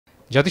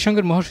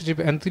জাতিসংঘের মহাসচিব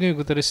অ্যান্তোনিও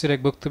গুতেরেসের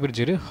এক বক্তব্যের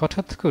জেরে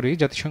হঠাৎ করেই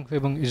জাতিসংঘ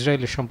এবং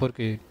ইসরায়েলের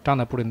সম্পর্কে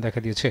টানাপোড়েন দেখা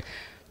দিয়েছে।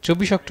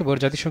 24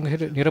 অক্টোবর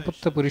জাতিসংঘের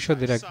নিরাপত্তা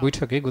পরিষদের এক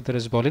বৈঠকে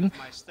গুতেরেস বলেন,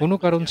 কোনো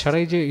কারণ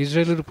ছাড়াই যে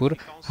ইসরায়েলের উপর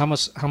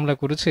হামাস হামলা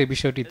করেছে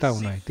বিষয়টি তাও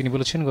নয়। তিনি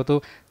বলেছেন, গত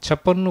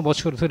 56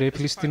 বছর ধরে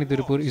ফিলিস্তিনিদের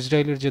উপর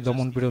ইসরায়েলের যে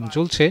দমনপীড়ন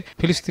চলছে,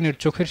 ফিলিস্তিনের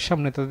চোখের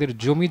সামনে তাদের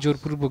জমি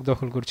জোরপূর্বক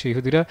দখল করছে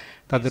ইহুদিরা,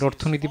 তাদের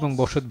অর্থনীতি এবং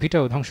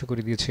বসতভিটাও ধ্বংস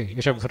করে দিয়েছে।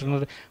 এসব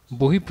ঘটনার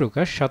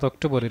বহিঃপ্রকাশ 7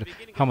 অক্টোবরের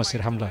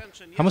হামাসের হামলা।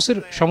 হামাসের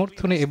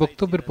সমর্থনে এ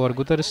বক্তব্যের পর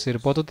গুতেরেসের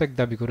পদত্যাগ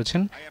দাবি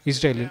করেছেন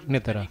ইসরায়েলের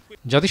নেতারা।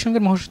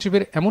 জাতিসংঘের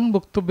মহাসচিবের এমন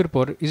বক্তব্যের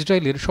পর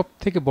ইসরায়েলের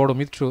সবথেকে বড়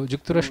মিত্র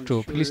যুক্তরাষ্ট্র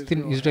ফিলিস্তিন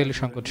ইসরায়েল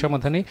সংকট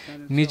সমাধানে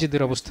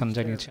নিজেদের অবস্থান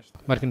জানিয়েছে।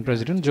 মার্কিন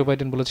প্রেসিডেন্ট জো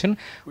বাইডেন বলেছেন,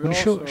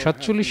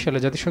 1947 সালে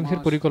জাতিসংঘের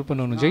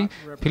পরিকল্পনা অনুযায়ী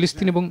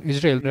ফিলিস্তিন এবং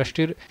ইসরায়েল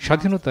রাষ্ট্রের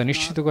স্বাধীনতা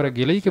নিশ্চিত করা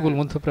গেলেই কেবল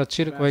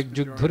মধ্যপ্রাচ্যের কয়েক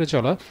যুগ ধরে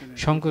চলা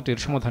সংকটের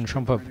সমাধান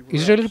সম্ভব।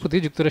 ইসরায়েলের প্রতি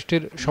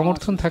যুক্তরাষ্ট্রের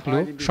সমর্থন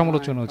থাকলেও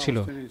সমালোচনাও ছিল।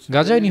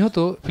 গাজায় নিহত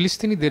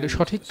ফিলিস্তিনিদের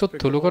সঠিক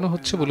তথ্য লুকানো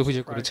হচ্ছে বলে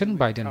অভিযোগ করেছেন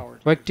বাইডেন।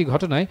 কয়েকটি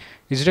ঘটনায়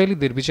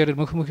ইসরায়েলিদের বিচারের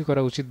মুখোমুখি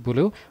করা উচিত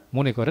বলেও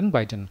মনে করেন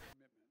Biden.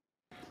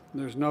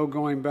 There's no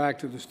going back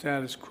to the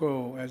status quo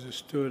as it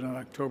stood on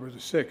October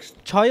the 6th.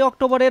 6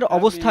 অক্টোবরের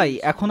অবস্থায়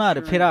এখন আর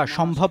ফেরা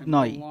সম্ভব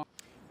নয়।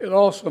 It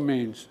also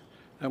means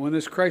that when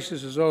this crisis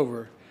is over,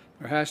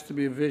 there has to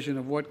be a vision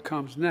of what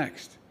comes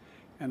next.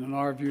 And in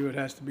our view, it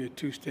has to be a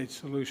two-state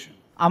solution.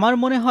 আমার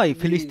মনে হয়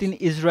ফিলিস্তিন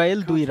ইসরায়েল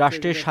দুই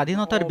রাষ্ট্রের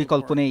স্বাধীনতার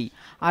বিকল্প নেই।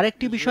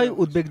 আরেকটি বিষয়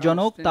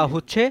উদ্বেগজনক, তা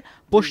হচ্ছে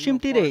পশ্চিম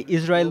তীরে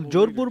ইসরায়েল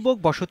জোরপূর্বক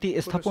বসতি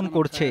স্থাপন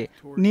করছে,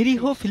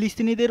 নিরীহ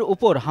ফিলিস্তিনিদের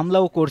উপর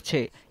হামলাও করছে।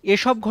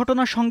 এসব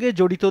ঘটনার সঙ্গে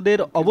জড়িতদের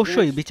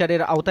অবশ্যই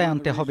বিচারের আওতায়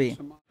আনতে হবে।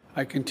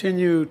 I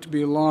continue to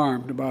be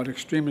alarmed about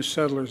extremist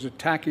settlers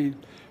attacking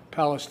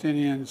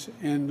Palestinians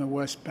in the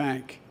West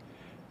Bank.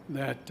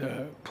 That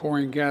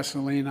pouring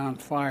gasoline on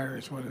fire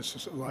is what it's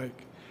like.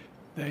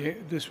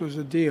 This was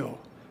a deal.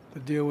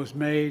 The deal was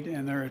made,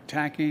 and they're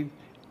attacking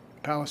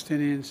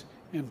Palestinians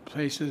in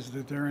places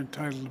that they're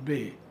entitled to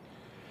be.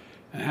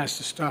 And it has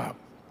to stop.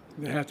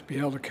 They have to be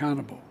held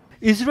accountable.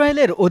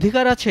 ইসরায়েলের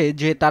অধিকার আছে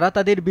যে তারা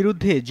তাদের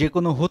বিরুদ্ধে যে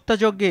কোনো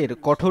হত্যাযজ্ঞের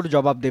কঠোর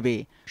জবাব দেবে।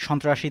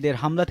 সন্ত্রাসীদের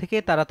হামলা থেকে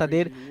তারা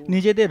তাদের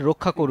নিজেদের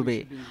রক্ষা করবে।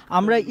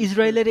 আমরা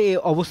ইসরায়েলের এই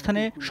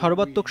অবস্থানে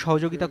সর্বাত্মক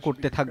সহযোগিতা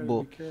করতে থাকব।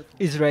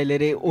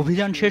 ইসরায়েলের এই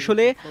অভিযান শেষ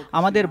হলে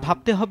আমাদের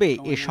ভাবতে হবে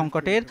এই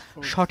সংকটের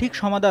সঠিক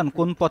সমাধান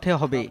কোন পথে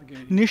হবে।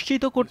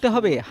 নিশ্চিত করতে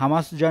হবে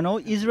হামাস যেন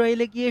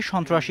ইসরায়েলে গিয়ে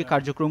সন্ত্রাসী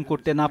কার্যক্রম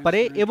করতে না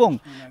পারে এবং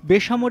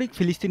বেসামরিক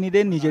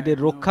ফিলিস্তিনিদের নিজেদের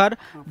রক্ষার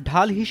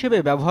ঢাল হিসেবে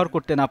ব্যবহার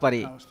করতে না পারে।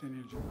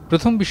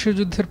 প্রথম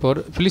বিশ্বযুদ্ধের পর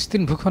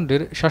ফিলিস্তিন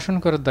ভূখণ্ডের শাসন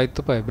করার দায়িত্ব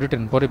পায়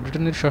ব্রিটেন। পরে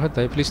ব্রিটেনের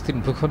সহায়তায় ফিলিস্তিন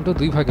ভূখণ্ড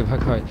দুই ভাগে ভাগ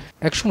হয়।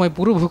 একসময়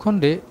পুরো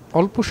ভূখণ্ডে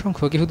অল্প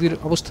সংখ্যক ইহুদির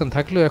অবস্থান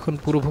থাকলেও এখন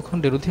পুরো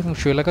ভূখণ্ডের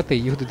অধিকাংশ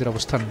এলাকাতেই ইহুদিদের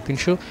অবস্থান।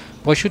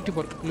 365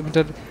 বর্গ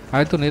কিলোমিটার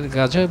আয়তনের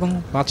গাজা এবং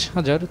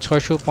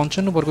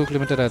 5655 বর্গ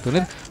কিলোমিটার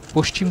আয়তনের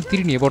পশ্চিম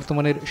তীর নিয়ে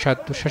বর্তমানের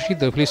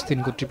স্বায়ত্তশাসিত ফিলিস্তিন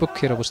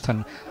কর্তৃপক্ষের অবস্থান।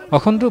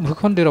 অখণ্ড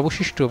ভূখণ্ডের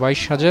অবশিষ্ট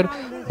 22,000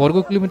 বর্গ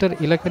কিলোমিটার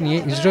এলাকা নিয়ে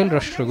ইসরায়েল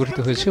রাষ্ট্র গঠিত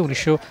হয়েছে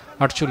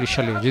 1948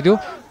 সালে। যদিও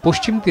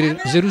পশ্চিম তীরের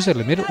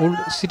জেরুজালেমের ওল্ড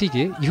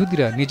সিটিকে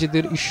ইহুদিরা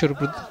নিজেদের ঈশ্বর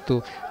প্রদত্ত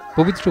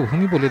পবিত্র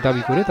ভূমি বলে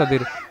দাবি করে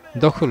তাদের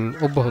দখল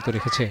অব্যাহত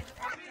রেখেছে।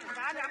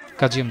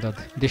 কাজী আমদাদ,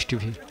 দেশ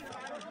টিভি।